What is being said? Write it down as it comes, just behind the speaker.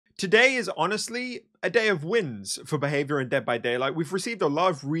Today is honestly a day of wins for behavior in Dead by Daylight. We've received a lot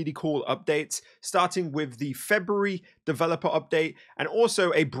of really cool updates, starting with the February developer update and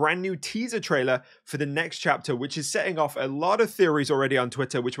also a brand new teaser trailer for the next chapter, which is setting off a lot of theories already on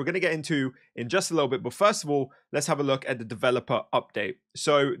Twitter, which we're going to get into in just a little bit. But first of all, let's have a look at the developer update.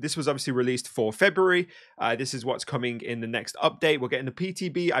 So this was obviously released for February. This is what's coming in the next update. We're getting the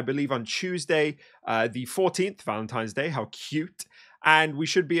PTB, I believe, on Tuesday, the 14th, Valentine's Day. How cute. And we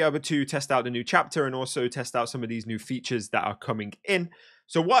should be able to test out the new chapter and also test out some of these new features that are coming in.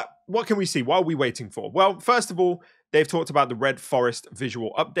 So what can we see? What are we waiting for? Well, first of all, they've talked about the Red Forest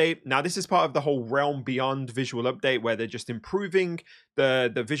visual update. Now, this is part of the whole Realm Beyond visual update where they're just improving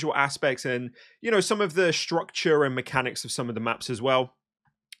the visual aspects and, you know, some of the structure and mechanics of some of the maps as well.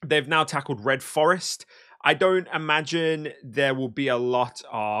 They've now tackled Red Forest. I don't imagine there will be a lot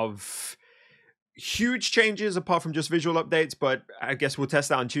of huge changes apart from just visual updates, but I guess we'll test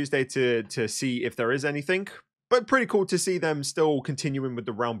that on Tuesday to see if there is anything. But pretty cool to see them still continuing with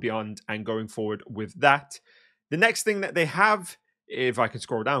the Realm Beyond and going forward with that. The next thing that they have, if I can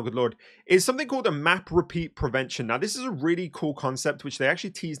scroll down, good lord, is something called a map repeat prevention. Now, this is a really cool concept, which they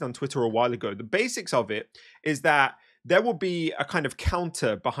actually teased on Twitter a while ago. The basics of it is that there will be a kind of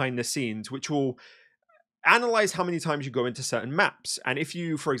counter behind the scenes, which will analyze how many times you go into certain maps. And if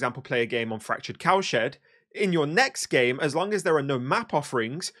you, for example, play a game on Fractured Cowshed, in your next game, as long as there are no map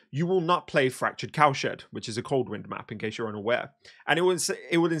offerings, you will not play Fractured Cowshed, which is a Coldwind map, in case you're unaware. And it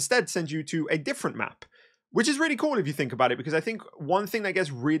will instead send you to a different map, which is really cool if you think about it, because I think one thing that gets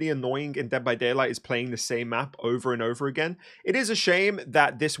really annoying in Dead by Daylight is playing the same map over and over again. It is a shame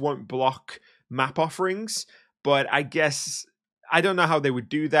that this won't block map offerings, but I guess I don't know how they would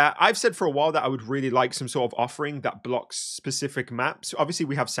do that. I've said for a while that I would really like some sort of offering that blocks specific maps. Obviously,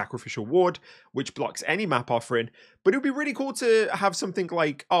 we have Sacrificial Ward, which blocks any map offering, but it would be really cool to have something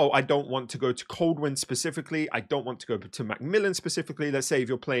like, oh, I don't want to go to Coldwind specifically. I don't want to go to Macmillan specifically. Let's say if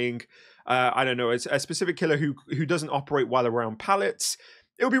you're playing, I don't know, a specific killer who doesn't operate while around pallets.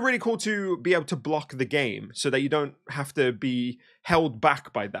 It would be really cool to be able to block the game so that you don't have to be held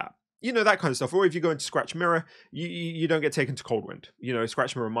back by that. You know, that kind of stuff. Or if you go into Scratch Mirror, you don't get taken to Coldwind. You know,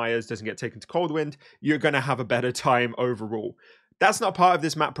 Scratch Mirror Myers doesn't get taken to Coldwind. You're going to have a better time overall. That's not part of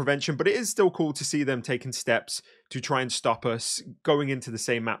this map prevention, but it is still cool to see them taking steps to try and stop us going into the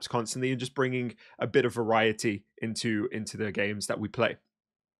same maps constantly and just bringing a bit of variety into the games that we play.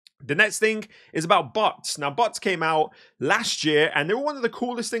 The next thing is about bots. Now, bots came out last year, and they were one of the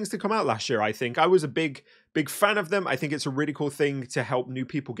coolest things to come out last year, I think. I was a big fan of them. I think it's a really cool thing to help new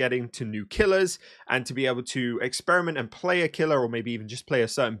people get into new killers and to be able to experiment and play a killer or maybe even just play a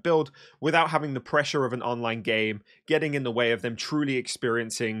certain build without having the pressure of an online game getting in the way of them truly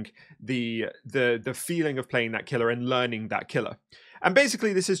experiencing the feeling of playing that killer and learning that killer. And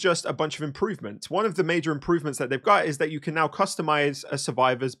basically, this is just a bunch of improvements. One of the major improvements that they've got is that you can now customize a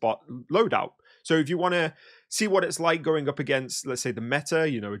survivor's bot loadout. So if you want to see what it's like going up against, let's say, the meta,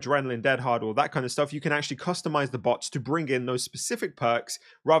 you know, Adrenaline, Dead Hard, all that kind of stuff, you can actually customize the bots to bring in those specific perks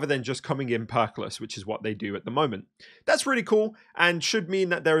rather than just coming in perkless, which is what they do at the moment. That's really cool and should mean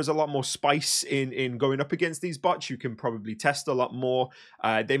that there is a lot more spice in going up against these bots. You can probably test a lot more.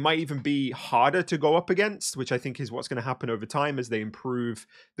 They might even be harder to go up against, which I think is what's going to happen over time as they improve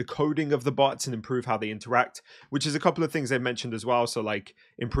the coding of the bots and improve how they interact, which is a couple of things they've mentioned as well. So like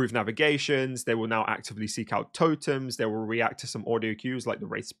improved navigations, they will now actively seek out totems, they will react to some audio cues like the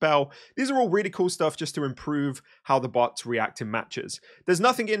Wraith's Bell. These are all really cool stuff just to improve how the bots react in matches. There's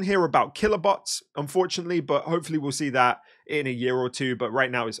nothing in here about killer bots, unfortunately, but hopefully we'll see that in a year or two. But right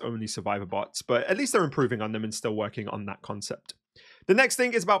now it's only survivor bots, but at least they're improving on them and still working on that concept. The next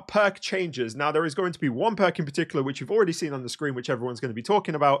thing is about perk changes. Now, there is going to be one perk in particular, which you've already seen on the screen, which everyone's going to be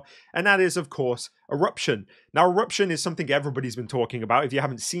talking about, and that is, of course, Eruption. Now, Eruption is something everybody's been talking about. If you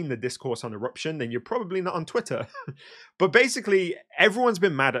haven't seen the discourse on Eruption, then you're probably not on Twitter. But basically, everyone's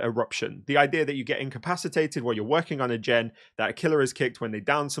been mad at Eruption. The idea that you get incapacitated while you're working on a gen, that a killer is kicked when they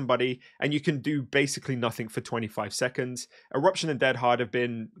down somebody, and you can do basically nothing for 25 seconds. Eruption and Dead Hard have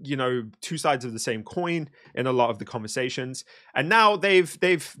been, you know, two sides of the same coin in a lot of the conversations. And now they've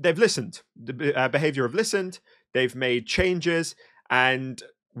listened. The behavior have listened. They've made changes, and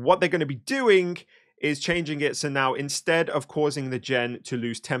what they're going to be doing is changing it. So now instead of causing the gen to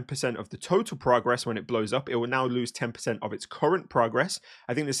lose 10% of the total progress when it blows up, it will now lose 10% of its current progress.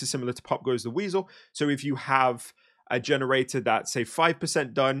 I think this is similar to Pop Goes the Weasel. So if you have a generator that's, say,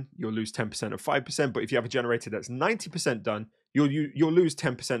 5% done, you'll lose 10% of 5%. But if you have a generator that's 90% done, you'll lose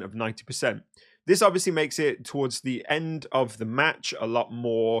 10% of 90%. This obviously makes it towards the end of the match a lot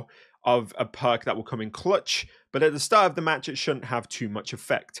more of a perk that will come in clutch, but at the start of the match, it shouldn't have too much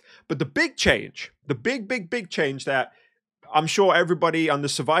effect. But the big change, the big change that I'm sure everybody on the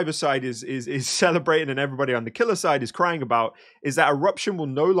survivor side is celebrating and everybody on the killer side is crying about, is that eruption will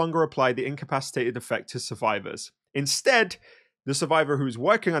no longer apply the incapacitated effect to survivors. Instead, the survivor who's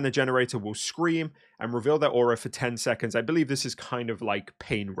working on the generator will scream and reveal their aura for 10 seconds. I believe this is kind of like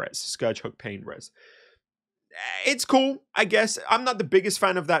pain res, Scourge Hook pain res. It's cool, I guess. I'm not the biggest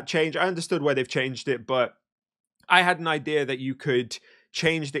fan of that change. I understood why they've changed it, but I had an idea that you could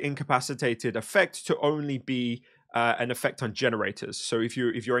change the incapacitated effect to only be an effect on generators. So if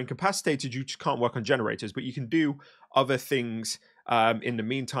you're incapacitated, you just can't work on generators, but you can do other things in the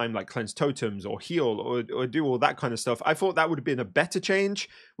meantime, like cleanse totems or heal or do all that kind of stuff. I thought that would have been a better change,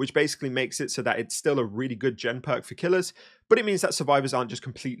 which basically makes it so that it's still a really good gen perk for killers, but it means that survivors aren't just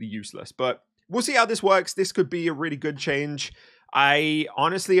completely useless. But we'll see how this works. This could be a really good change. I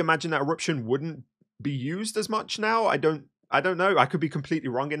honestly imagine that eruption wouldn't be used as much now. I don't know. I could be completely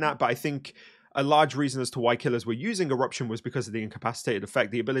wrong in that, but I think a large reason as to why killers were using eruption was because of the incapacitated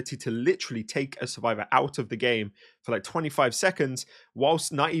effect. The ability to literally take a survivor out of the game for like 25 seconds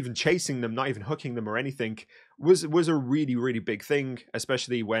whilst not even chasing them, not even hooking them or anything was a really, really big thing,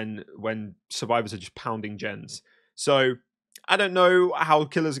 especially when survivors are just pounding gens. So I don't know how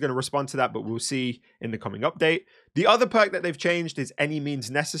killers are going to respond to that, but we'll see in the coming update. The other perk that they've changed is any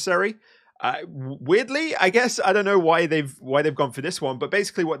means necessary. Weirdly, I guess, I don't know why they've gone for this one, but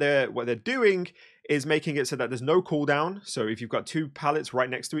basically what they're doing is making it so that there's no cooldown. So if you've got two pallets right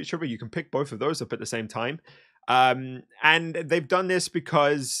next to each other, you can pick both of those up at the same time. And they've done this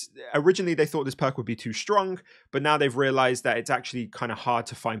because originally they thought this perk would be too strong, but now they've realized that it's actually kind of hard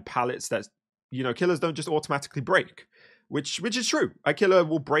to find pallets that, you know, killers don't just automatically break, which is true. A killer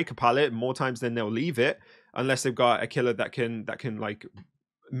will break a pallet more times than they'll leave it, unless they've got a killer that can like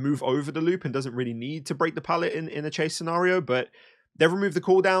move over the loop and doesn't really need to break the pallet in a chase scenario. But they've removed the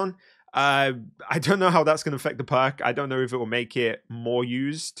cooldown. I don't know how that's going to affect the perk. I don't know if it will make it more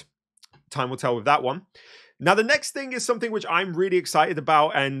used. Time will tell with that one. Now, the next thing is something which I'm really excited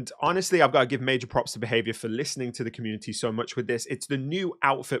about, and honestly, I've got to give major props to Behavior for listening to the community so much with this. It's the new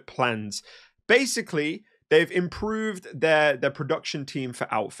outfit plans. Basically, they've improved their production team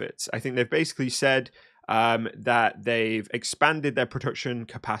for outfits. I think they've basically said that they've expanded their production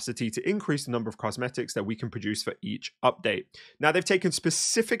capacity to increase the number of cosmetics that we can produce for each update. Now, they've taken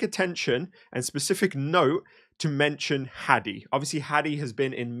specific attention and specific note to mention Haddie. Obviously, Haddie has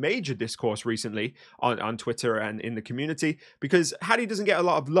been in major discourse recently on Twitter and in the community because Haddie doesn't get a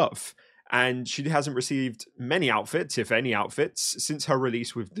lot of love. And she hasn't received many outfits, if any outfits, since her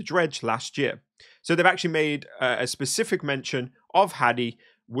release with the Dredge last year. So they've actually made a specific mention of Haddie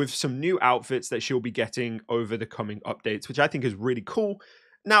with some new outfits that she'll be getting over the coming updates, which I think is really cool.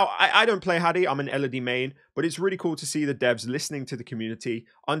 Now, I don't play Haddie, I'm an Elodie main, but it's really cool to see the devs listening to the community,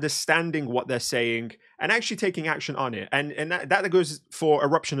 understanding what they're saying, and actually taking action on it. And that goes for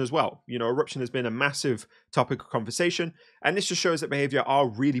Eruption as well. You know, Eruption has been a massive topic of conversation, and this just shows that Behavior are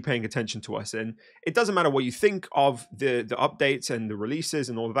really paying attention to us. And it doesn't matter what you think of the updates and the releases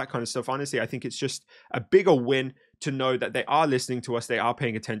and all of that kind of stuff. Honestly, I think it's just a bigger win to know that they are listening to us, they are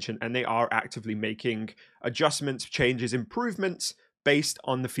paying attention, and they are actively making adjustments, changes, improvements based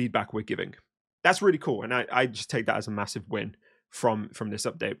on the feedback we're giving. That's really cool, and I just take that as a massive win from this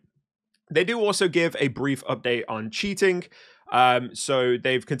update. They do also give a brief update on cheating. So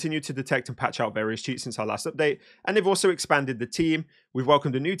they've continued to detect and patch out various cheats since our last update, and they've also expanded the team. We've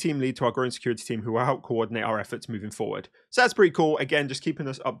welcomed a new team lead to our growing security team who will help coordinate our efforts moving forward. So that's pretty cool. Again, just keeping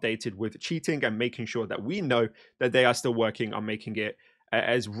us updated with cheating and making sure that we know that they are still working on making it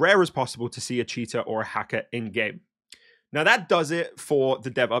as rare as possible to see a cheater or a hacker in-game. Now that does it for the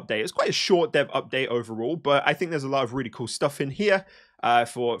dev update. It's quite a short dev update overall, but I think there's a lot of really cool stuff in here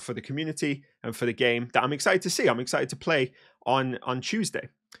for the community and for the game that I'm excited to see. I'm excited to play on Tuesday.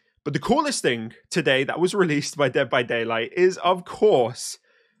 But the coolest thing today that was released by Dead by Daylight is, of course,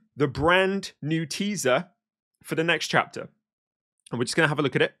 the brand new teaser for the next chapter. And we're just going to have a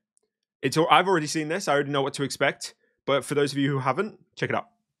look at it. I've already seen this. I already know what to expect. But for those of you who haven't, check it out.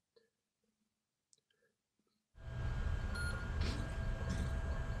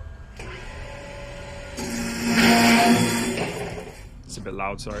 It's a bit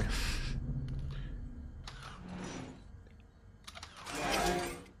loud, sorry.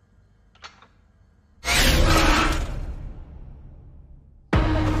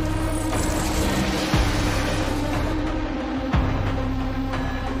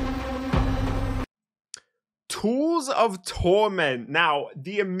 Tools of Torment. Now,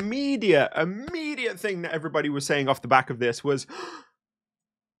 the immediate thing that everybody was saying off the back of this was,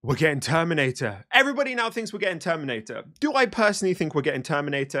 We're getting Terminator. Everybody now thinks we're getting Terminator. Do I personally think we're getting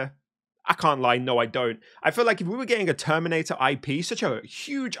Terminator? I can't lie, no I don't. I feel like if we were getting a Terminator IP, such a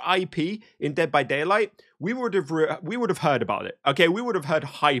huge IP in Dead by Daylight, we would have heard about it. Okay, we would have heard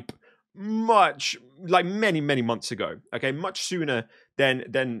hype much, like many months ago. Okay, much sooner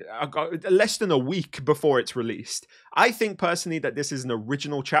than less than a week before it's released. I think personally that this is an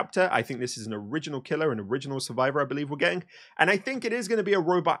original chapter. I think this is an original killer, an original survivor, I believe we're getting. And I think it is going to be a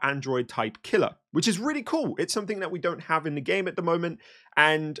robot android type killer, which is really cool. It's something that we don't have in the game at the moment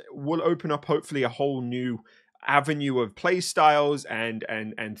and will open up hopefully a whole new avenue of play styles and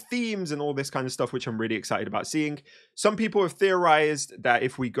themes and all this kind of stuff, which I'm really excited about seeing. Some people have theorized that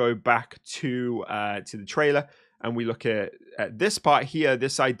if we go back to the trailer and we look at this part here,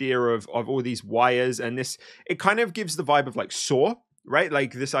 this idea of all these wires and this, it kind of gives the vibe of like Saw, right?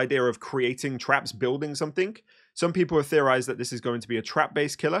 Like this idea of creating traps, building something. Some people have theorized that this is going to be a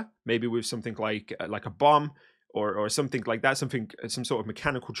trap-based killer, maybe with something like a bomb or something like that, some sort of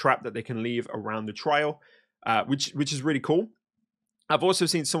mechanical trap that they can leave around the trial. Which is really cool. I've also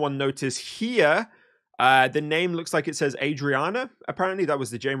seen someone notice here, the name looks like it says Adriana. Apparently that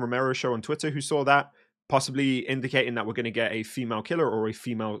was the Jane Romero show on Twitter who saw that, possibly indicating that we're going to get a female killer or a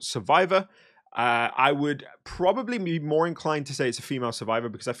female survivor. I would probably be more inclined to say it's a female survivor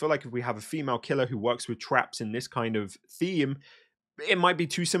because I feel like if we have a female killer who works with traps in this kind of theme, it might be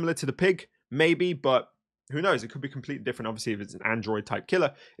too similar to the pig, maybe, but who knows? It could be completely different. Obviously, if it's an android type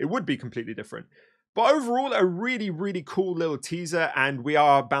killer, it would be completely different. But overall, a really cool little teaser, and we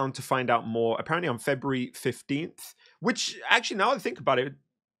are bound to find out more, apparently on February 15th, which actually, now that I think about it,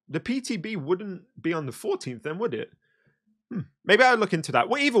 the PTB wouldn't be on the 14th then, would it? Maybe I'll look into that.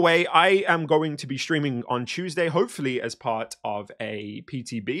 Well, either way, I am going to be streaming on Tuesday, hopefully as part of a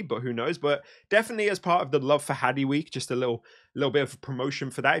PTB, but who knows? But definitely as part of the Love for Haddie week, just a little bit of promotion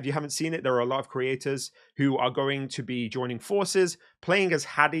for that. If you haven't seen it, there are a lot of creators who are going to be joining forces, playing as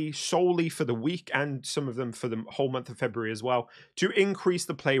Haddie solely for the week, and some of them for the whole month of February as well, to increase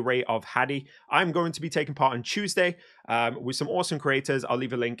the play rate of Haddie. I'm going to be taking part on Tuesday with some awesome creators. I'll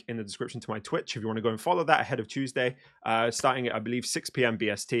leave a link in the description to my Twitch if you want to go and follow that ahead of Tuesday, starting at, I believe, 6 p.m.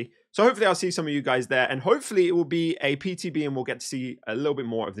 BST. So hopefully I'll see some of you guys there, and hopefully it will be a PTB and we'll get to see a little bit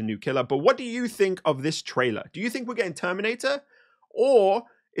more of the new killer. But what do you think of this trailer? Do you think we're getting Terminator, or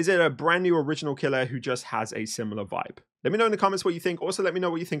is it a brand new original killer who just has a similar vibe? Let me know in the comments what you think. Also, let me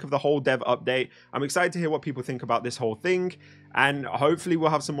know what you think of the whole dev update. I'm excited to hear what people think about this whole thing, and hopefully we'll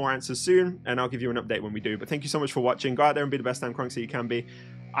have some more answers soon, and I'll give you an update when we do. But thank you so much for watching. Go out there and be the best damn Crunks that you can be.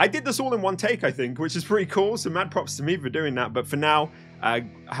 I did this all in one take, I think, which is pretty cool. So mad props to me for doing that. But for now,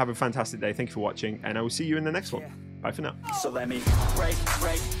 have a fantastic day. Thank you for watching, and I will see you in the next one. Bye for now. So let me break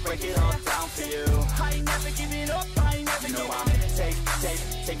it all down for you. I ain't never giving up, I ain't never giving up.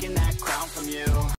 I'm taking that crown from you.